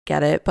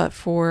get it, but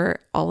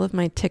for all of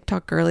my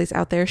TikTok girlies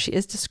out there, she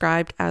is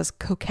described as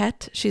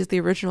Coquette. She's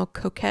the original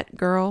Coquette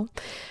girl,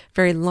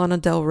 very Lana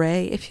Del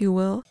Rey, if you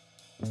will.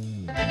 Hello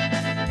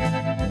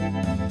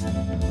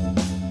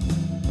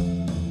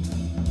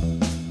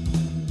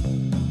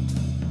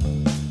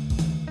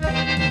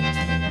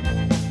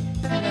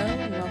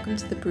and welcome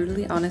to the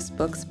Brutally Honest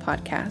Books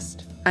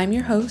podcast. I'm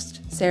your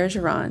host, Sarah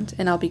Gerard,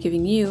 and I'll be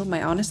giving you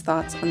my honest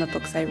thoughts on the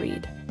books I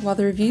read. While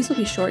the reviews will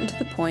be short and to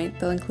the point,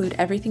 they'll include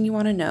everything you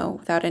want to know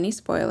without any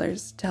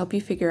spoilers to help you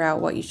figure out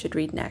what you should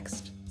read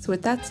next. So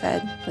with that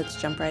said,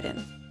 let's jump right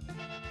in.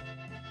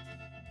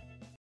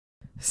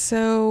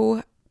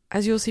 So,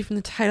 as you'll see from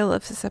the title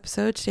of this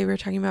episode, today we're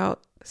talking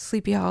about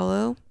Sleepy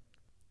Hollow,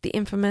 the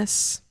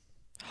infamous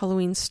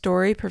Halloween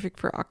story perfect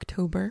for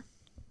October.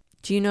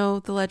 Do you know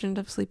the legend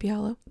of Sleepy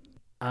Hollow?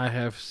 I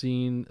have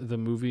seen the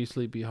movie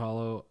Sleepy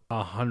Hollow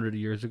 100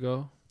 years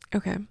ago.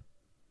 Okay.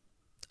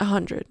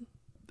 100.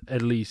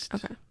 At least.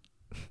 Okay.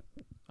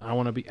 I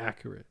want to be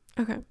accurate.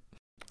 Okay.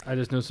 I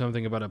just know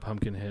something about a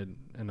pumpkin head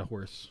and a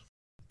horse.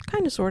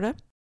 Kind of, sort of.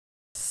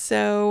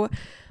 So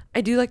I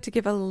do like to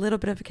give a little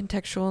bit of a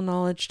contextual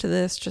knowledge to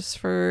this just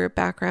for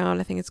background.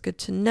 I think it's good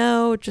to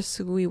know just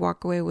so we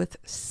walk away with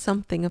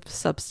something of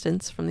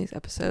substance from these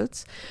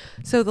episodes.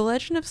 So The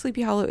Legend of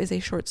Sleepy Hollow is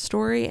a short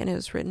story and it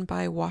was written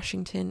by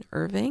Washington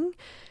Irving.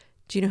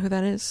 Do you know who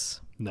that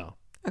is? No.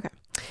 Okay.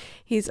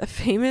 He's a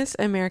famous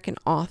American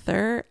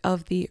author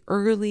of the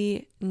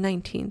early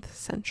 19th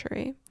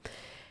century.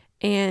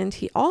 And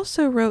he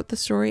also wrote the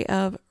story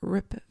of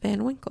Rip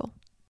Van Winkle.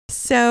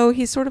 So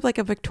he's sort of like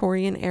a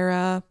Victorian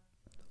era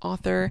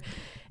author,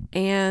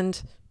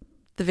 and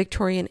the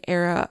Victorian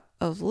era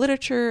of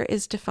literature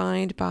is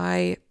defined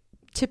by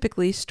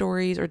typically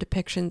stories or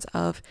depictions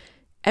of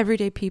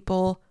everyday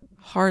people,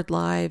 hard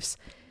lives,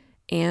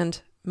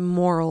 and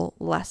moral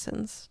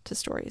lessons to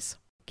stories.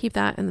 Keep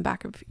that in the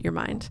back of your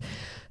mind.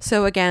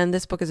 So again,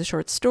 this book is a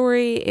short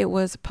story. It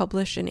was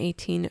published in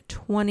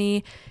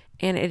 1820,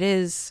 and it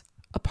is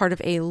a part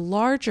of a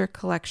larger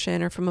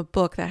collection or from a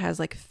book that has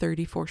like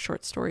 34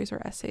 short stories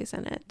or essays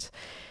in it.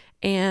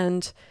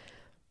 And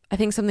I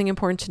think something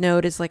important to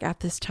note is like at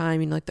this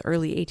time, like the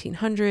early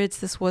 1800s,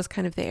 this was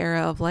kind of the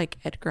era of like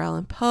Edgar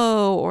Allan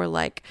Poe or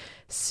like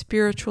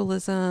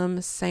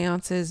spiritualism,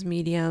 seances,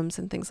 mediums,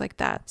 and things like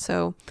that.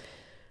 So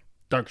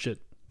dark shit.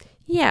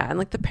 Yeah, and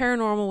like the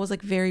paranormal was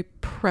like very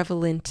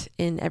prevalent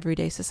in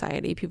everyday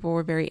society. People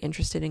were very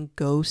interested in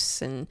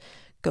ghosts and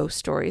ghost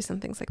stories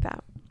and things like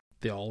that.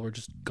 They all were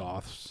just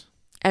goths.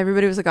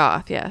 Everybody was a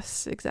goth.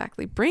 Yes,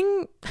 exactly.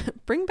 Bring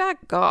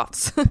back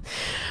goths.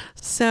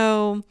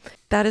 So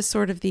that is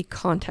sort of the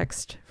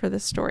context for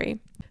this story.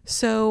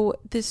 So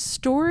this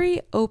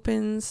story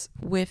opens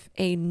with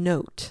a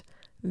note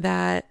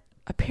that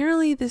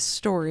apparently this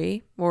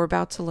story, we're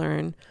about to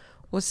learn,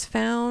 was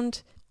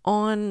found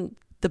on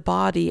the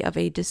body of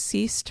a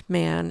deceased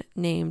man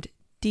named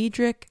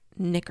Diedrich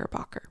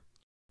Knickerbocker.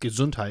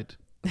 Gesundheit.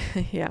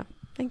 Yeah,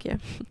 thank you.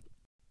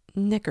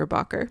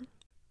 Knickerbocker.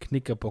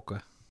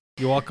 Knickerbocker.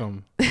 You're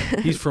welcome.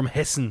 He's from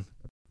Hessen.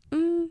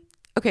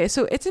 Okay,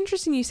 so it's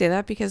interesting you say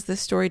that because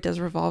this story does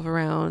revolve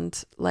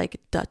around like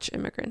Dutch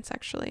immigrants,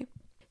 actually.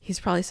 He's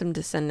probably some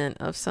descendant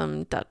of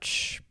some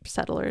Dutch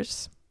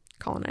settlers,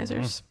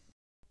 colonizers.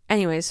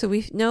 Anyway, so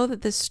we know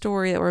that this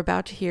story that we're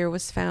about to hear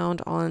was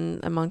found on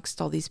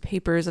amongst all these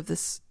papers of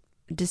this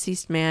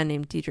deceased man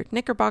named Diedrich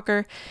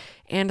Knickerbocker.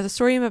 And the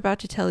story I'm about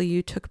to tell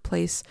you took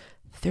place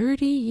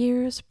 30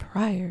 years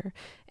prior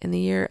in the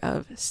year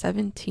of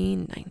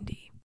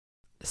 1790.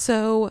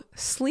 So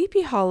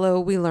Sleepy Hollow,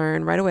 we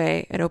learn right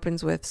away, it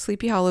opens with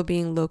Sleepy Hollow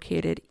being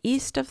located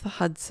east of the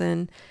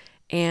Hudson,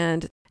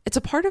 and it's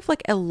a part of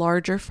like a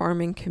larger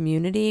farming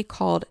community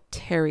called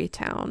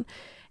Tarrytown.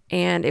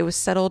 And it was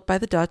settled by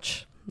the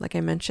Dutch, like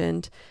I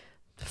mentioned,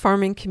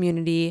 farming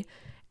community,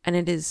 and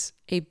it is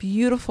a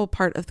beautiful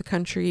part of the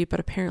country, but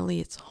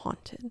apparently it's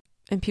haunted.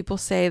 And people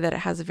say that it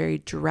has a very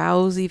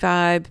drowsy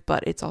vibe,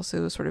 but it's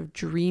also a sort of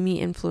dreamy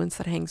influence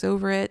that hangs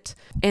over it.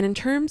 And in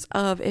terms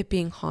of it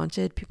being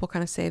haunted, people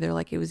kind of say they're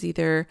like it was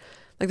either,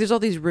 like there's all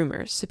these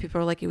rumors. So people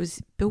are like it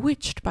was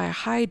bewitched by a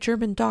high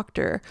German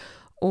doctor,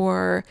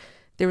 or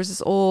there was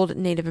this old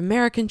Native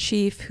American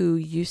chief who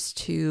used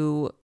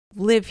to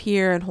live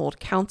here and hold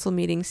council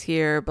meetings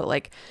here. But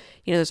like,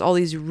 there's all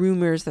these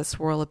rumors that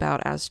swirl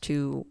about as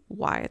to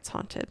why it's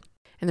haunted.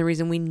 And the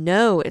reason we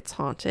know it's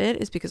haunted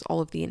is because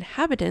all of the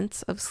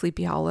inhabitants of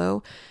Sleepy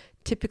Hollow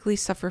typically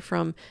suffer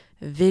from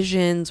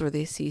visions, or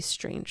they see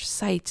strange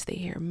sights, they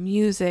hear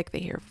music, they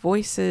hear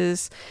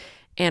voices.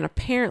 And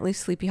apparently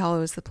Sleepy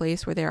Hollow is the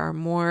place where there are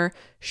more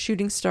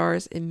shooting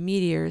stars and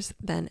meteors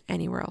than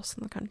anywhere else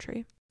in the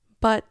country.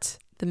 But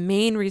the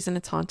main reason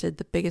it's haunted,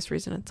 the biggest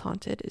reason it's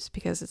haunted, is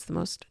because it's the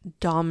most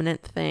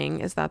dominant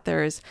thing, is that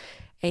there is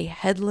a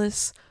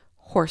headless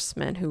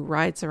horseman who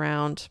rides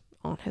around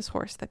on his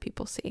horse that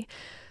people see.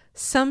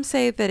 Some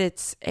say that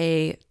it's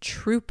a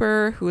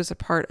trooper who was a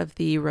part of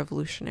the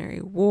Revolutionary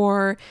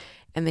War,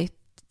 and they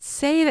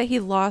say that he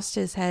lost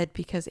his head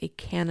because a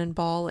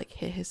cannonball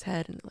hit his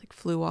head and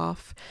flew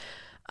off.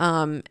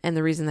 And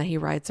the reason that he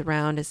rides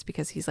around is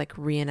because he's like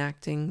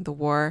reenacting the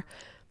war.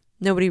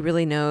 Nobody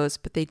really knows,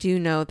 but they do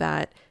know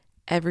that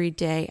every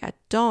day at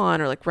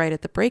dawn, or like right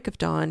at the break of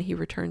dawn, he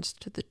returns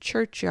to the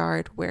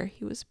churchyard where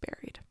he was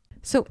buried.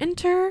 So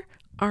enter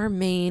our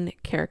main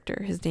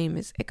character. His name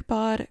is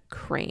Ichabod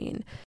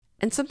Crane.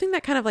 And something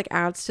that kind of like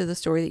adds to the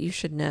story that you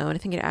should know, and I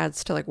think it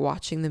adds to like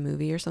watching the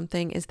movie or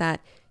something, is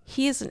that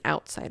he is an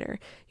outsider.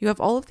 You have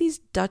all of these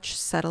Dutch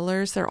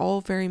settlers. They're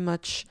all very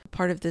much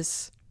part of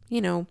this,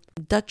 you know,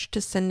 Dutch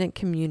descendant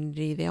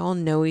community. They all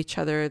know each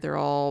other. They're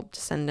all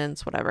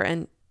descendants, whatever.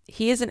 And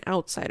he is an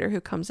outsider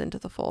who comes into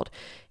the fold.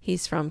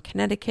 He's from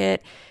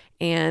Connecticut,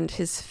 and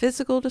his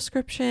physical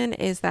description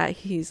is that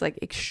he's like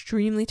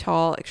extremely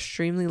tall,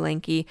 extremely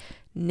lanky,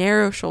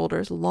 narrow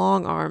shoulders,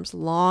 long arms,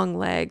 long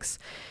legs,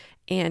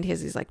 and he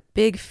has these like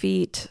big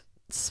feet,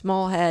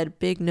 small head,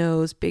 big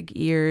nose, big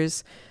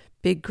ears,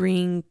 big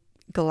green,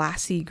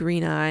 glassy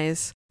green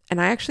eyes.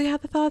 And I actually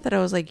had the thought that I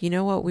was like, you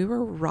know what? We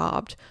were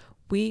robbed.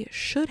 We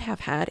should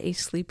have had a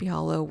Sleepy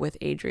Hollow with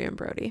Adrian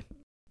Brody.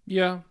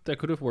 Yeah, that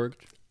could have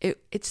worked.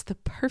 It's the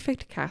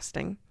perfect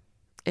casting.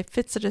 It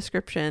fits the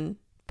description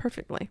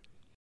perfectly.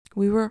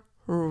 We were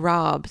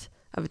robbed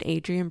of an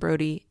Adrian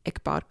Brody,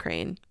 Ichabod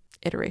Crane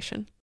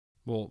iteration.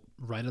 Well,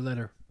 write a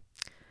letter.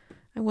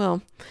 I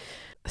will.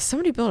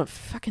 Somebody built a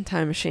fucking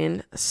time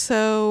machine.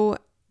 So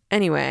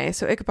anyway,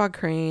 so Ichabod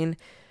Crane,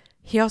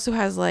 he also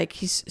has like,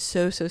 he's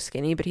so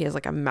skinny, but he has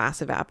like a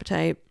massive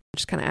appetite,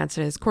 which kind of adds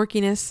to his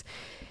quirkiness.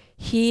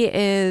 He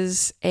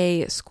is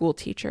a school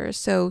teacher.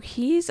 So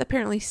he's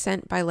apparently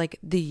sent by like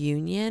the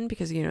Union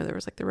because, you know, there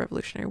was like the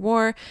Revolutionary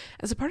War.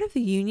 As a part of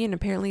the Union,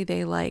 apparently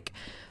they like,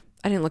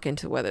 I didn't look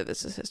into whether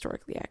this is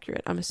historically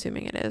accurate. I'm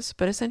assuming it is.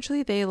 But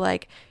essentially they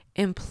like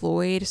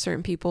employed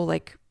certain people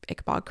like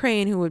Ichabod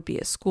Crane, who would be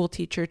a school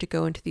teacher, to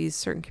go into these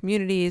certain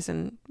communities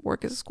and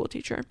work as a school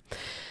teacher.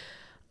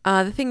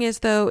 The thing is,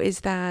 though, is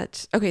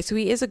that, okay, so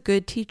he is a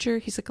good teacher.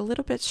 He's like a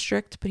little bit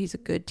strict, but he's a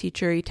good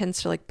teacher. He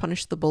tends to like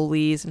punish the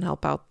bullies and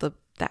help out the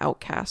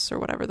outcasts or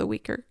whatever, the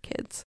weaker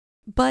kids.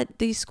 But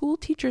the school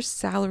teacher's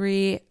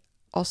salary,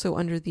 also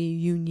under the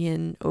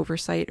union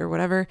oversight or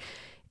whatever,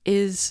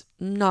 is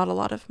not a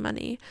lot of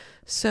money.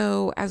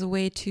 So as a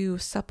way to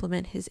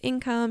supplement his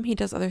income, he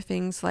does other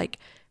things like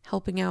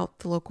helping out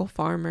the local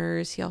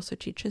farmers. He also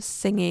teaches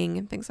singing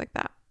and things like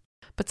that.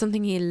 But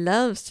something he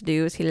loves to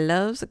do is he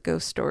loves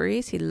ghost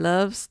stories. He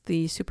loves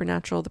the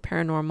supernatural, the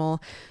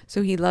paranormal.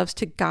 So he loves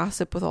to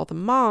gossip with all the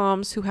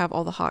moms who have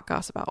all the hot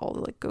gossip about all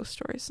the like ghost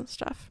stories and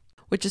stuff.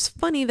 Which is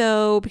funny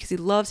though, because he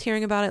loves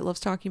hearing about it, loves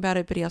talking about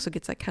it, but he also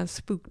gets like kind of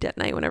spooked at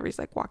night whenever he's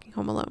like walking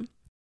home alone.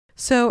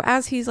 So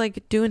as he's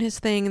like doing his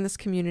thing in this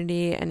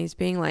community and he's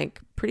being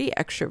like pretty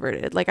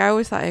extroverted, like I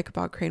always thought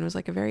Ichabod Crane was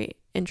like a very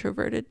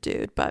introverted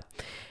dude, but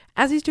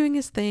as he's doing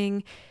his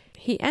thing,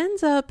 he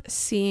ends up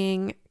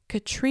seeing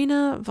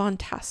Katrina von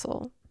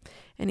Tassel.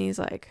 And he's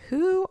like,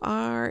 who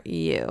are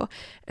you?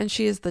 And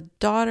she is the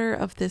daughter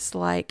of this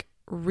like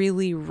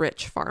really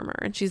rich farmer,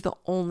 and she's the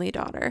only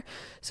daughter.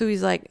 So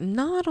he's like,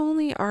 not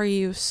only are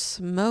you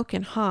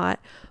smoking hot,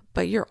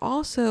 but you're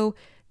also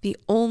the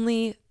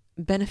only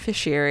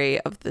beneficiary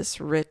of this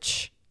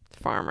rich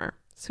farmer.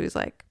 So he's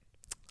like,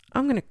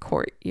 I'm gonna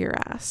court your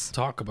ass.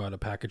 Talk about a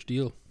package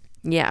deal.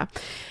 Yeah.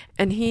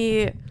 And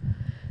he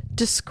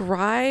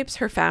describes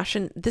her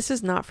fashion. This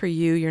is not for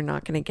you, you're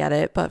not going to get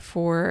it, but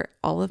for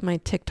all of my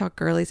TikTok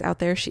girlies out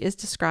there, she is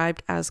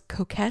described as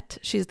coquette.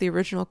 She's the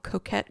original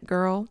coquette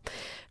girl,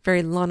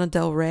 very Lana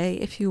Del Rey,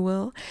 if you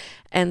will.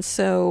 And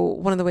so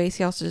one of the ways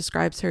he also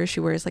describes her,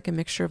 she wears like a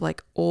mixture of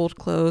like old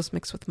clothes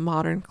mixed with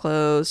modern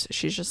clothes.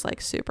 She's just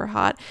like super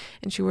hot,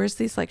 and she wears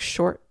these like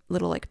short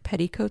little like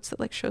petticoats that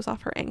like shows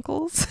off her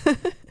ankles.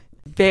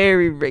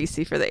 Very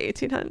racy for the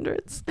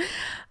 1800s.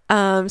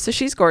 So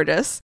she's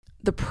gorgeous.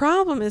 The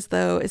problem is,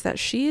 though, is that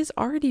she is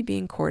already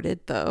being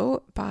courted,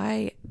 though,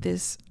 by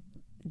this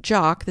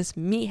jock, this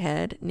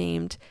meathead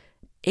named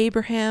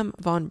Abraham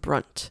von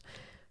Brunt,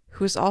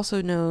 who is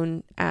also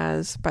known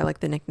as by like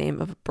the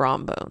nickname of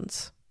Brom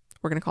Bones.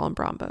 We're going to call him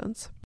Brom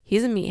Bones.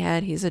 He's a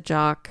meathead. He's a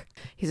jock.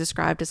 He's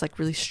described as like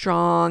really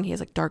strong. He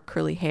has like dark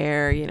curly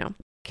hair, you know.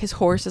 His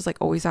horse is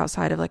like always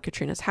outside of like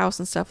Katrina's house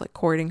and stuff, like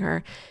courting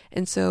her.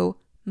 And so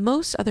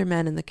most other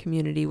men in the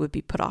community would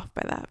be put off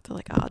by that. They're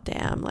like, oh,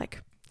 damn,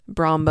 like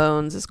Brom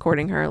Bones is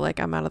courting her, like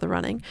I'm out of the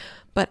running.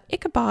 But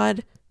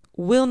Ichabod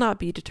will not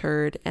be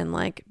deterred and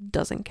like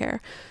doesn't care.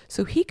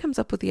 So he comes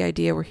up with the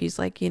idea where he's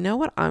like, you know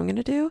what I'm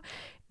gonna do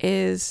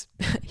is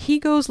he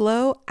goes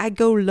low, I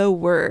go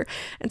lower.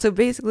 And so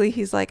basically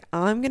he's like,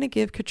 I'm gonna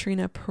give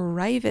Katrina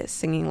private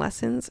singing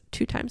lessons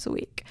 2 times a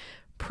week.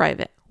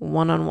 Private,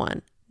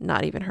 one-on-one.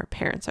 Not even her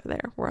parents are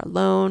there. We're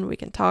alone, we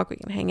can talk, we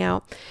can hang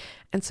out.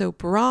 And so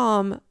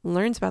Brom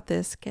learns about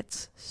this,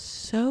 gets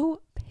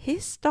so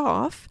pissed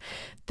off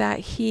that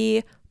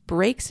he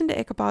breaks into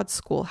Ichabod's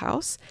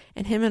schoolhouse,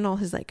 and him and all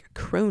his like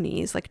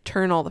cronies like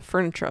turn all the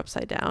furniture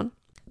upside down.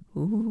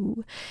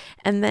 Ooh.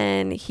 And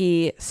then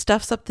he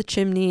stuffs up the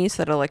chimney so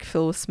that it'll like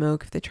fill with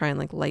smoke if they try and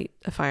like light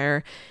a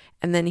fire.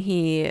 And then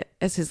he,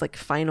 as his like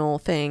final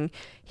thing,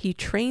 he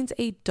trains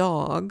a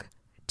dog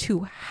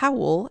to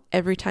howl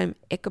every time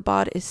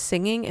Ichabod is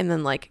singing and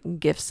then like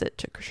gifts it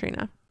to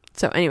Katrina.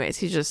 So anyways,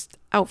 he's just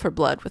out for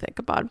blood with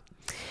Ichabod.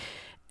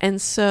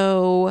 And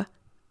so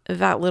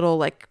that little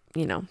like,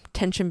 you know,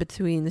 tension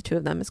between the two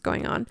of them is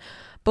going on.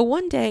 But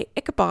one day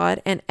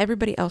Ichabod and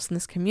everybody else in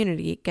this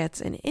community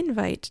gets an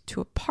invite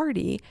to a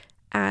party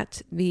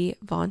at the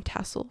Von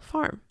Tassel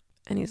farm.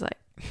 And he's like,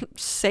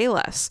 say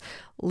less.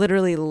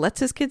 Literally lets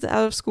his kids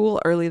out of school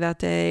early that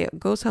day,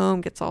 goes home,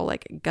 gets all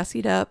like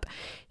gussied up.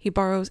 He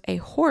borrows a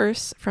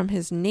horse from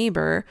his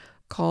neighbor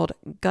called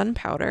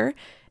Gunpowder.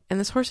 And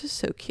this horse is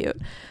so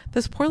cute.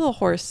 This poor little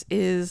horse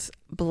is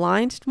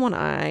blind in one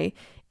eye.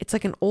 It's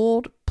like an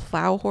old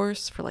plow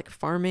horse for like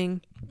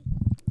farming.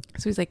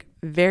 So he's like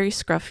very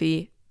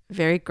scruffy,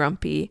 very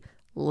grumpy,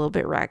 a little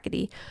bit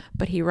raggedy.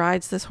 But he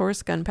rides this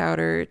horse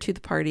Gunpowder to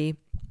the party.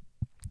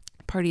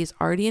 Party is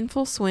already in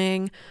full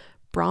swing.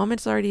 Brom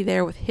is already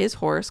there with his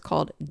horse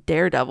called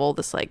Daredevil,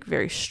 this like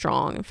very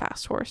strong and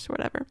fast horse or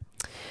whatever.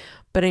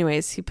 But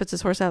anyways, he puts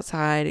his horse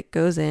outside, it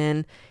goes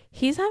in.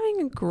 He's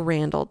having a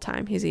grand old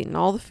time. He's eating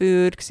all the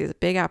food because he has a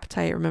big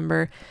appetite,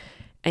 remember?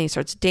 And he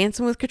starts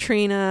dancing with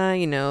Katrina.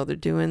 You know, they're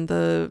doing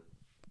the,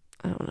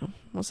 I don't know,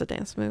 what's the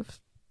dance move?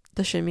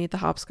 The shimmy, the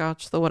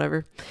hopscotch, the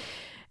whatever.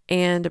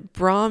 And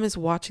Brom is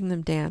watching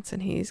them dance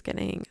and he's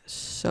getting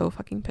so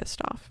fucking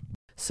pissed off.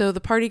 So the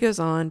party goes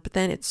on, but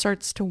then it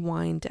starts to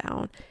wind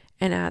down.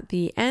 And at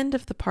the end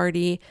of the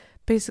party,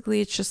 basically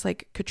it's just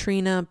like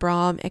Katrina,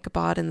 Brom,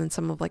 Ichabod, and then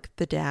some of like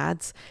the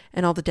dads.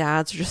 And all the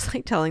dads are just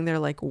like telling their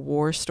like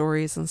war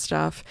stories and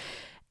stuff.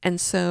 And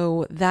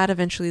so that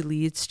eventually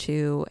leads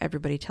to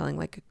everybody telling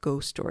like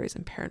ghost stories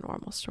and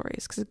paranormal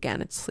stories. Because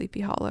again, it's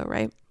Sleepy Hollow,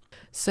 right?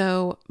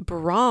 So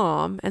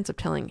Brom ends up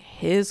telling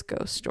his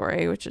ghost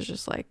story, which is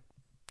just like,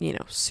 you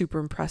know, super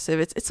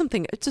impressive.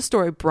 It's a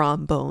story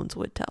Brom Bones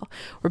would tell.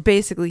 Where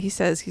basically he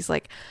says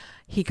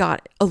he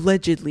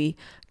allegedly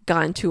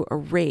got into a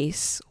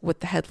race with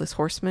the Headless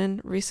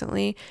Horseman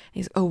recently.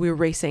 We were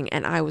racing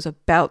and I was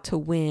about to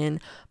win,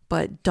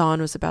 but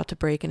dawn was about to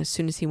break. And as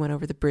soon as he went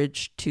over the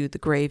bridge to the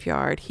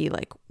graveyard, he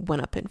like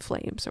went up in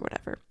flames or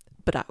whatever,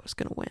 but I was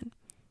going to win.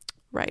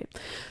 Right.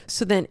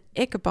 So then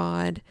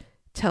Ichabod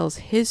tells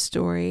his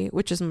story,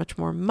 which is much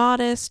more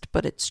modest,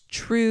 but it's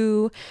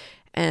true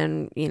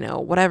and, you know,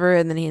 whatever.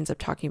 And then he ends up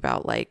talking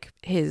about like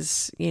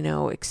his, you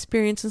know,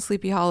 experience in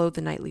Sleepy Hollow,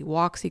 the nightly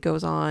walks he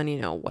goes on, you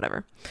know,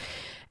 whatever.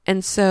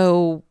 And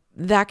so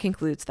that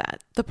concludes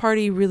that. The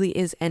party really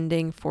is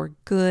ending for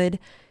good.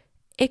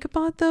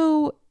 Ichabod,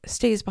 though,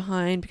 stays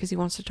behind because he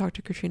wants to talk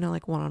to Katrina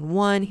like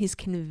one-on-one. He's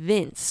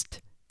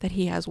convinced that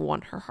he has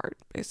won her heart,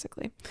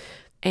 basically.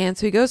 And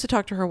so he goes to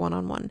talk to her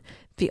one-on-one.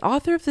 The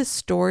author of this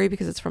story,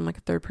 because it's from like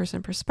a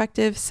third-person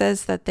perspective,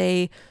 says that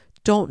they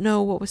don't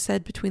know what was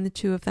said between the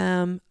two of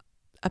them,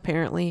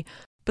 apparently.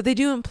 But they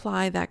do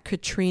imply that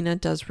Katrina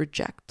does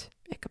reject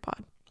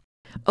Ichabod.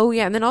 Oh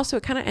yeah, and then also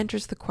it kind of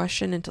enters the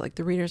question into like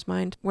the reader's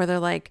mind where they're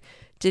like,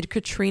 did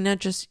Katrina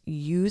just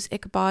use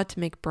Ichabod to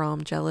make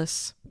Brom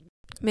jealous?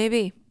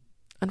 Maybe,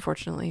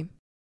 unfortunately.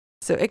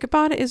 So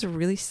Ichabod is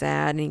really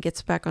sad and he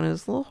gets back on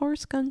his little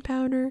horse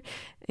Gunpowder and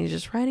he's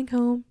just riding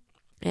home.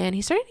 And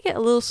he's starting to get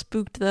a little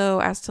spooked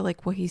though as to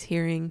like what he's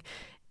hearing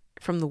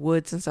from the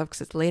woods and stuff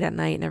because it's late at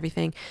night and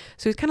everything.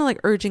 So he's kind of like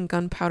urging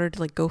Gunpowder to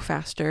like go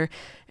faster.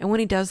 And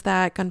when he does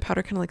that,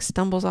 Gunpowder kind of like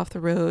stumbles off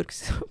the road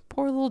because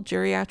poor little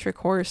geriatric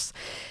horse.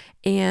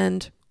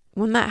 And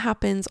when that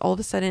happens, all of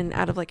a sudden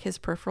out of like his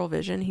peripheral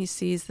vision, he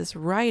sees this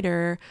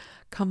rider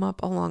come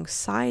up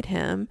alongside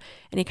him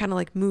and he kind of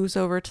like moves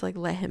over to like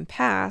let him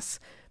pass.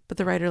 But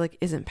the rider like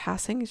isn't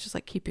passing. He's just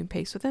like keeping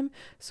pace with him.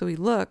 So he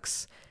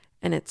looks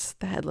and it's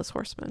the Headless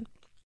Horseman.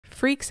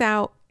 Freaks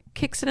out,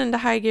 kicks it into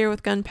high gear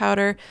with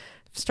Gunpowder,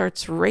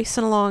 starts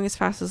racing along as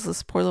fast as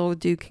this poor little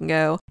dude can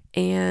go.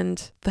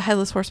 And the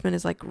Headless Horseman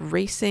is like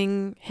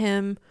racing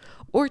him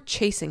or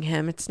chasing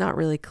him. It's not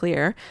really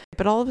clear.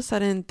 But all of a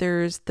sudden,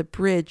 there's the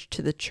bridge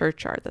to the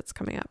churchyard that's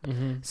coming up.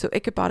 Mm-hmm. So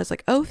Ichabod is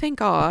like, oh, thank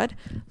God.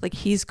 Like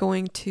he's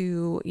going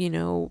to, you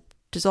know,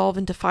 dissolve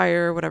into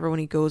fire or whatever when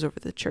he goes over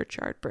the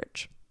churchyard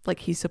bridge, like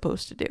he's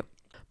supposed to do.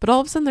 But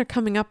all of a sudden, they're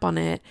coming up on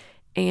it.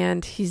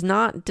 And he's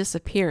not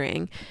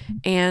disappearing.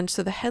 And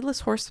so the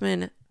Headless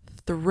Horseman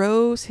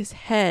throws his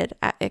head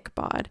at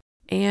Ichabod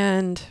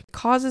and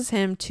causes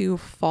him to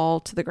fall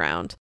to the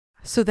ground.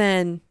 So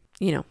then,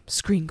 you know,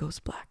 screen goes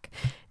black.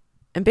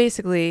 And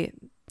basically,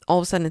 all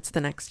of a sudden, it's the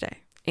next day.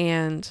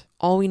 And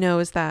all we know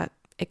is that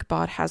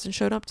Ichabod hasn't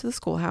showed up to the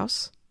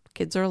schoolhouse.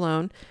 Kids are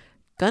alone.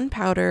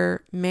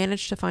 Gunpowder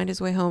managed to find his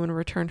way home and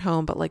return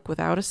home, but like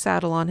without a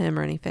saddle on him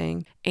or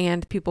anything.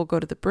 And people go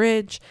to the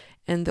bridge,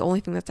 and the only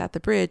thing that's at the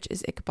bridge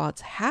is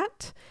Ichabod's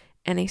hat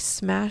and a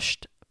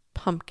smashed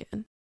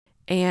pumpkin.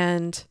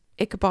 And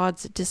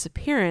Ichabod's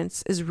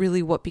disappearance is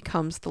really what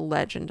becomes the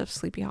legend of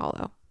Sleepy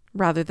Hollow.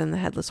 Rather than the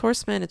Headless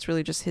Horseman, it's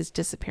really just his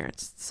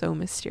disappearance. It's so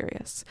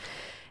mysterious.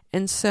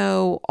 And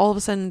so all of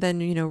a sudden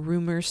then, you know,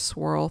 rumors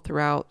swirl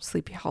throughout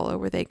Sleepy Hollow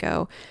where they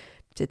go.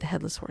 Did the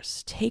Headless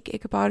Horse take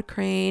Ichabod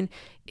Crane?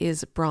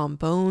 Is Brom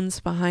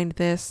Bones behind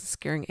this,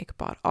 scaring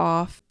Ichabod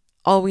off?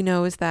 All we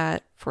know is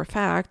that, for a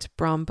fact,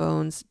 Brom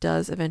Bones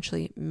does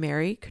eventually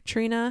marry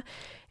Katrina.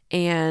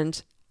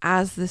 And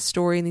as this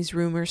story and these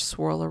rumors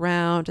swirl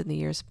around and the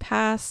years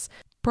pass,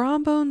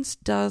 Brom Bones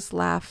does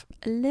laugh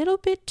a little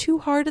bit too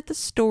hard at the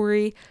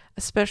story,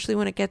 especially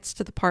when it gets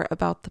to the part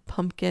about the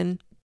pumpkin.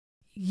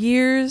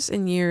 Years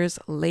and years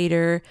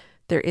later,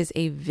 there is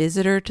a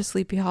visitor to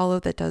Sleepy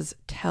Hollow that does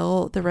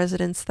tell the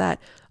residents that,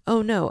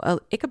 oh no,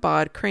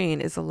 Ichabod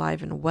Crane is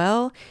alive and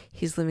well.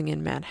 He's living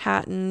in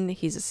Manhattan.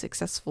 He's a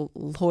successful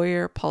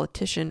lawyer,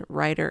 politician,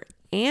 writer,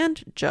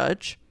 and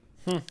judge.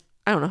 I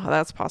don't know how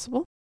that's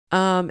possible.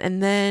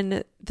 And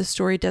then the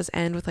story does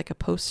end with like a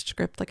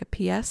postscript, like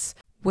a PS,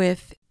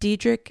 with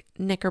Diedrich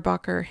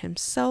Knickerbocker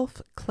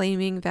himself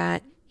claiming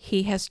that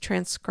he has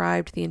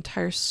transcribed the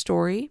entire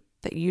story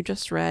that you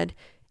just read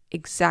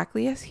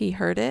exactly as he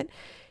heard it.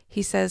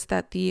 He says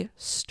that the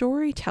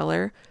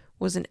storyteller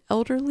was an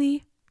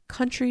elderly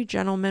country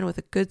gentleman with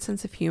a good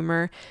sense of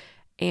humor.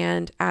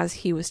 And as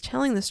he was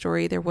telling the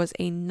story, there was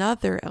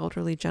another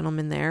elderly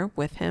gentleman there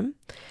with him.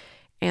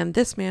 And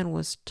this man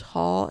was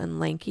tall and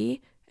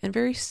lanky and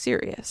very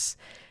serious.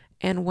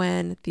 And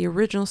when the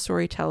original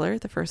storyteller,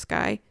 the first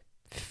guy,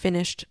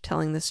 finished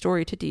telling the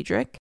story to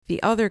Diedrich,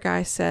 the other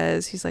guy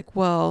says, he's like,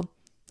 well,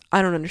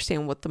 I don't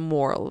understand what the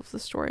moral of the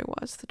story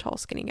was, the tall,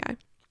 skinny guy.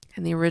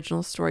 And the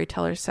original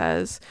storyteller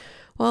says,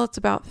 well, it's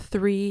about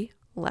 3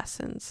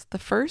 lessons. The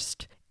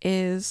first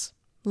is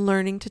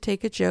learning to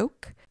take a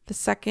joke. The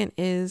second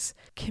is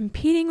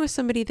competing with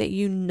somebody that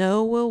you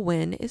know will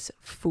win is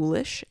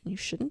foolish and you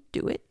shouldn't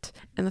do it.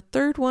 And the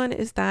third one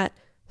is that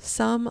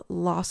some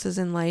losses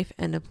in life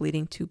end up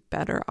leading to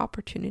better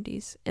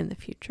opportunities in the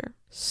future.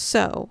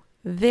 So,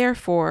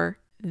 therefore,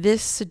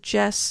 this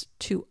suggests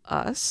to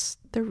us,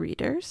 the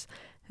readers,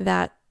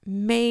 that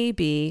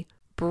maybe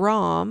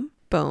Brom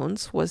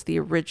Bones was the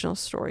original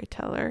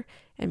storyteller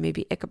and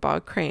maybe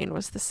Ichabod Crane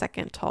was the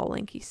second tall,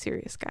 lanky,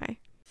 serious guy.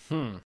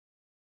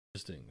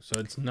 Interesting. So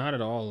it's not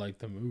at all like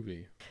the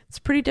movie. It's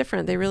pretty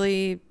different. They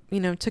really,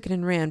 took it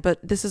and ran. But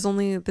this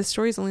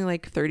story is only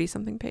like 30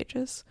 something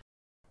pages.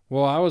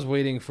 Well, I was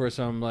waiting for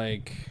some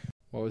what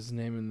was his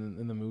name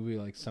in the movie?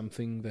 Like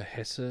something the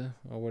Hesse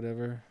or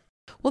whatever.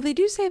 Well, they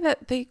do say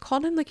that they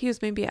called him like he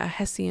was maybe a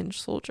Hessian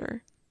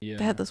soldier. Yeah.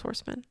 The Headless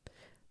Horseman.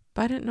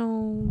 But I didn't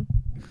know.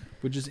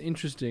 Which is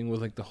interesting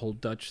with like the whole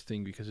Dutch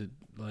thing because it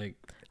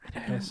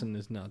Hessen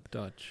is not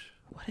Dutch.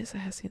 What is a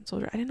Hessian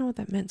soldier? I didn't know what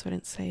that meant, so I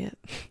didn't say it.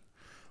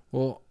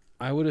 Well,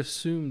 I would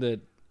assume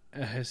that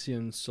a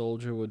Hessian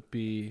soldier would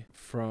be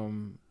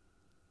from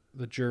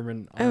the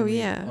German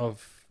army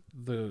of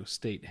the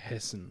state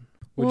Hessen,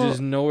 which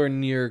is nowhere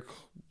near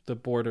the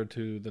border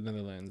to the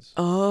Netherlands.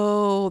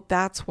 Oh,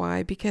 that's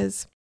why.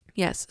 Because,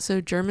 yes,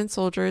 so German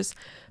soldiers,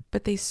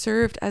 but they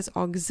served as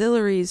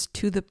auxiliaries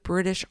to the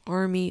British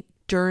Army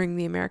during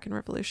the American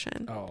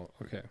Revolution. Oh,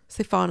 okay.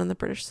 So they fought on the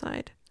British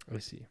side. I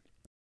see.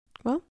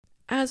 Well,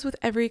 as with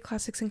every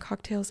Classics and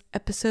Cocktails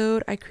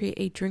episode, I create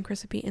a drink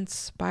recipe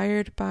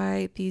inspired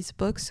by these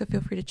books, so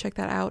feel free to check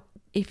that out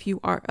if you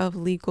are of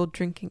legal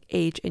drinking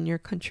age in your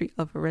country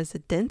of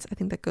residence. I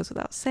think that goes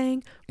without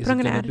saying. Is it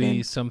going to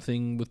be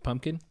something with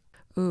pumpkin?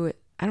 Ooh,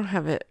 I don't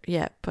have it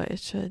yet, but it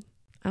should.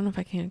 I don't know if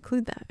I can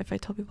include that if I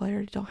tell people I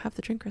already don't have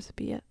the drink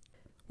recipe yet.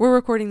 We're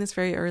recording this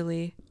very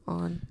early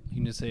on. You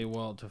can just say,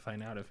 well, to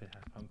find out if it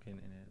has pumpkin in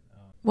it.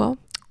 Well,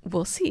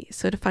 we'll see.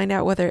 So to find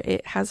out whether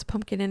it has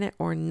pumpkin in it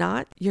or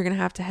not, you're going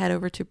to have to head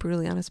over to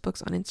Brutally Honest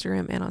Books on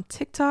Instagram and on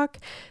TikTok.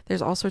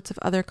 There's all sorts of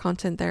other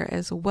content there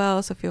as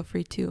well, so feel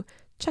free to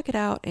check it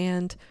out.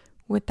 And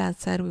with that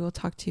said, we will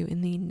talk to you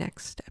in the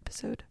next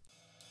episode.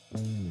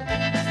 Thank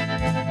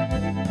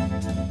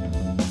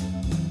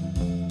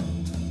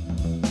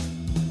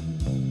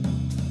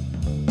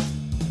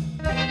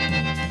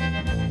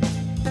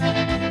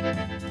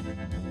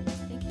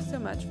you so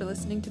much for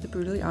listening to the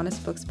Brutally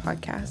Honest Books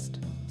podcast.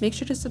 Make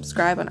sure to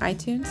subscribe on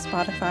iTunes,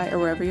 Spotify, or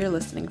wherever you're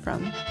listening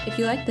from. If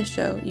you like this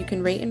show, you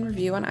can rate and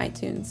review on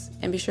iTunes,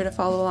 and be sure to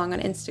follow along on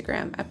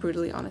Instagram at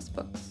Brutally Honest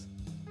Books.